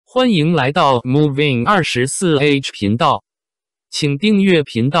欢迎来到 Moving 24h 频道，请订阅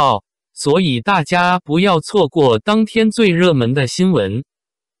频道，所以大家不要错过当天最热门的新闻。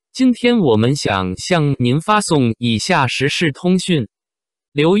今天我们想向您发送以下时事通讯，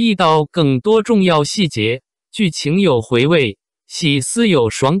留意到更多重要细节，剧情有回味，细思有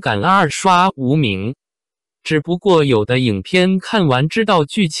爽感。二刷无名，只不过有的影片看完知道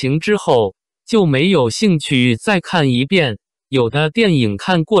剧情之后就没有兴趣再看一遍，有的电影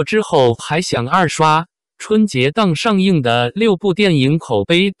看过之后还想二刷。春节档上映的6部电影口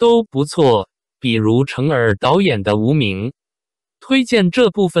碑都不错，比如程耳导演的《无名》，推荐这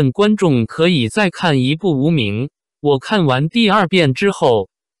部分观众可以再看一部《无名》。我看完第2遍之后，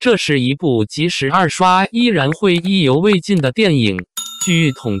这是一部即使二刷依然会意犹未尽的电影。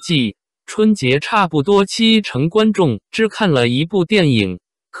据统计，春节差不多70%观众只看了一部电影，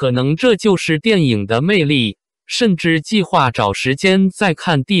可能这就是电影的魅力，甚至计划找时间再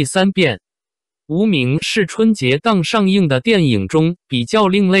看第3遍。《无名》是春节档上映的电影中比较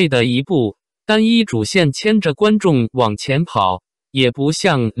另类的一部，单一主线牵着观众往前跑，也不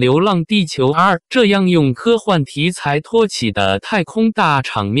像《流浪地球2》这样用科幻题材托起的太空大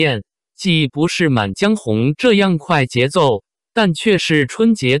场面，既不是《满江红》这样快节奏，但却是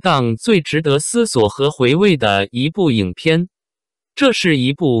春节档最值得思索和回味的一部影片。这是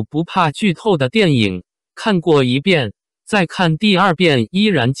一部不怕剧透的电影，看过一遍，再看第2遍依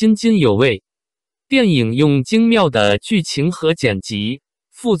然津津有味。电影用精妙的剧情和剪辑，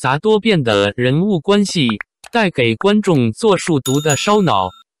复杂多变的人物关系，带给观众做数独的烧脑，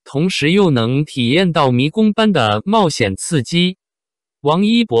同时又能体验到迷宫般的冒险刺激。王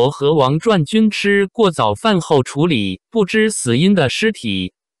一博和王传君吃过早饭后处理不知死因的尸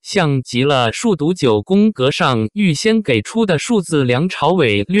体，像极了数独9宫格上预先给出的数字。梁朝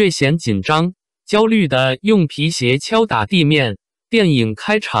伟略显紧张焦虑地用皮鞋敲打地面。电影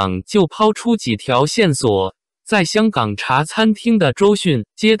开场就抛出几条线索，在香港茶餐厅的周迅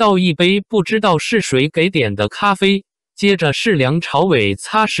接到一杯不知道是谁给点的咖啡，接着是梁朝伟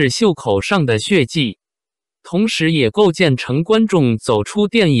擦拭袖口上的血迹，同时也构建成观众走出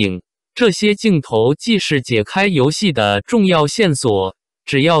电影。这些镜头既是解开游戏的重要线索，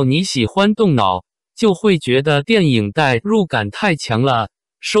只要你喜欢动脑，就会觉得电影代入感太强了，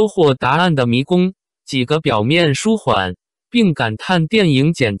收获答案的迷宫，几个表面舒缓，并感叹电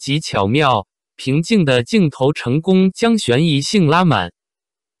影剪辑巧妙，平静的镜头成功将悬疑性拉满。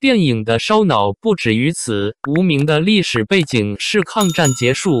电影的烧脑不止于此，无名的历史背景是抗战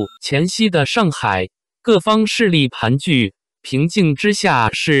结束前夕的上海，各方势力盘踞，平静之下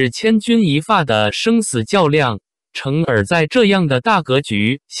是千钧一发的生死较量。程耳在这样的大格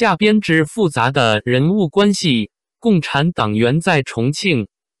局下编织复杂的人物关系，共产党员在重庆，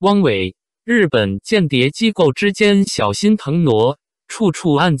汪伪日本间谍机构之间小心腾挪，处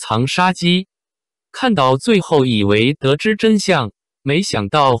处暗藏杀机。看到最后以为得知真相，没想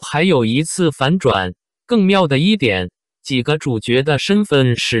到还有一次反转。更妙的一点，几个主角的身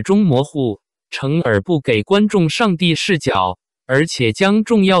份始终模糊，程耳不给观众上帝视角，而且将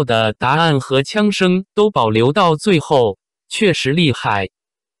重要的答案和枪声都保留到最后，确实厉害。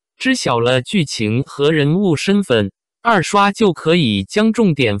知晓了剧情和人物身份，二刷就可以将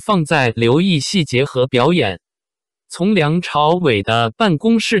重点放在留意细节和表演。从梁朝伟的办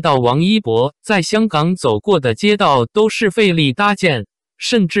公室到王一博在香港走过的街道都是费力搭建，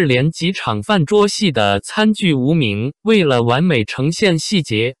甚至连几场饭桌戏的餐具无名，为了完美呈现细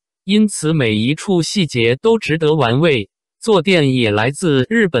节，因此每一处细节都值得玩味。坐垫也来自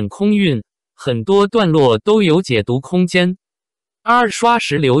日本空运，很多段落都有解读空间。二刷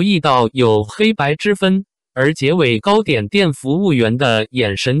时留意到有黑白之分，而结尾糕点店服务员的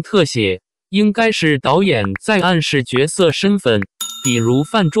眼神特写，应该是导演在暗示角色身份，比如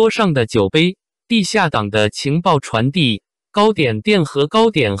饭桌上的酒杯，地下党的情报传递，糕点店和糕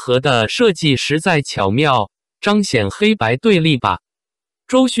点盒的设计实在巧妙，彰显黑白对立吧。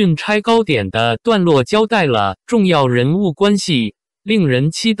周迅拆糕点的段落交代了重要人物关系，令人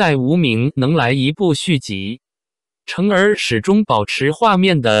期待无名能来一部续集。程耳始终保持画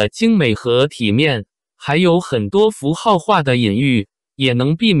面的精美和体面，还有很多符号化的隐喻，也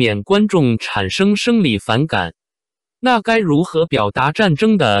能避免观众产生生理反感。那该如何表达战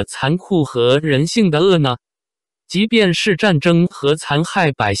争的残酷和人性的恶呢？即便是战争和残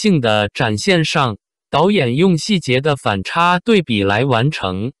害百姓的展现上，导演用细节的反差对比来完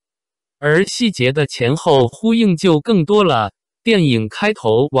成，而细节的前后呼应就更多了。电影开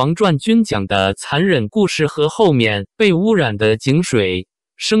头王传君讲的残忍故事和后面被污染的井水，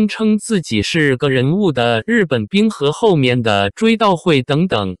声称自己是个人物的日本兵和后面的追悼会等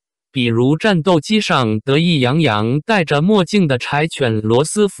等，比如战斗机上得意洋洋戴着墨镜的柴犬罗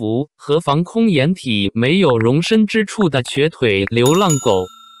斯福和防空掩体没有容身之处的瘸腿流浪狗，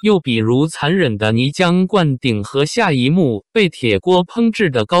又比如残忍的泥浆灌顶和下一幕被铁锅烹制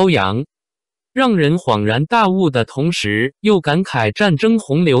的羔羊。让人恍然大悟的同时，又感慨战争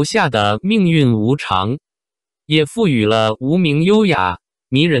洪流下的命运无常，也赋予了无名优雅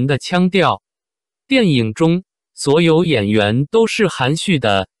迷人的腔调。电影中所有演员都是含蓄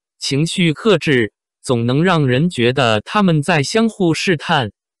的，情绪克制，总能让人觉得他们在相互试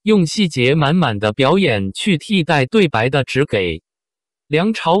探，用细节满满的表演去替代对白的只给。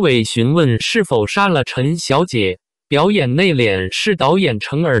梁朝伟询问是否杀了陈小姐，表演内敛是导演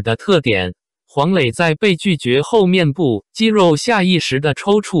程耳的特点。黄磊在被拒绝后面部肌肉下意识的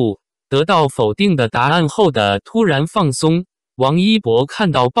抽搐，得到否定的答案后的突然放松。王一博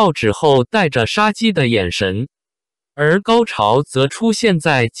看到报纸后带着杀机的眼神，而高潮则出现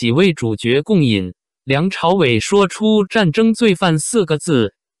在几位主角共饮。梁朝伟说出战争罪犯4个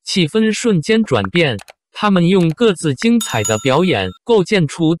字，气氛瞬间转变。他们用各自精彩的表演构建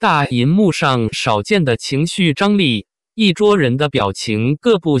出大银幕上少见的情绪张力，一桌人的表情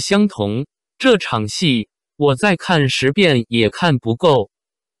各不相同。这场戏我再看10遍也看不够。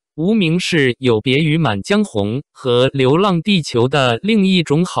无名是有别于满江红和流浪地球的另一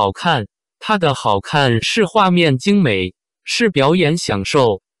种好看，它的好看是画面精美，是表演享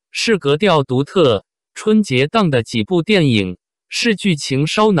受，是格调独特。春节档的几部电影是剧情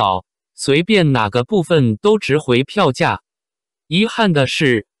烧脑，随便哪个部分都值回票价。遗憾的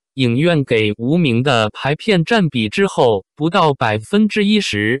是，影院给无名的排片占比之后不到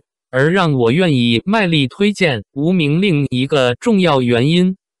10%，而让我愿意卖力推荐无名另一个重要原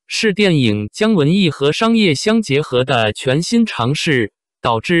因是电影将文艺和商业相结合的全新尝试，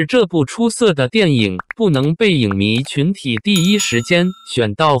导致这部出色的电影不能被影迷群体第一时间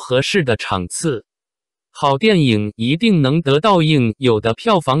选到合适的场次。好电影一定能得到应有的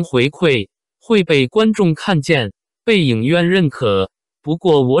票房回馈，会被观众看见，被影院认可。不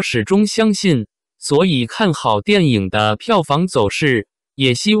过我始终相信，所以看好电影的票房走势，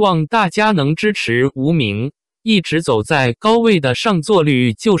也希望大家能支持无名，一直走在高位的上座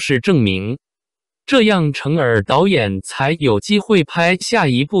率就是证明。这样程耳导演才有机会拍下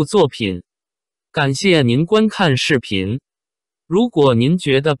一部作品。感谢您观看视频。如果您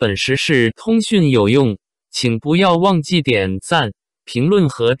觉得本时事通讯有用，请不要忘记点赞、评论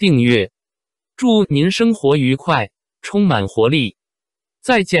和订阅。祝您生活愉快，充满活力。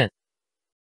再见。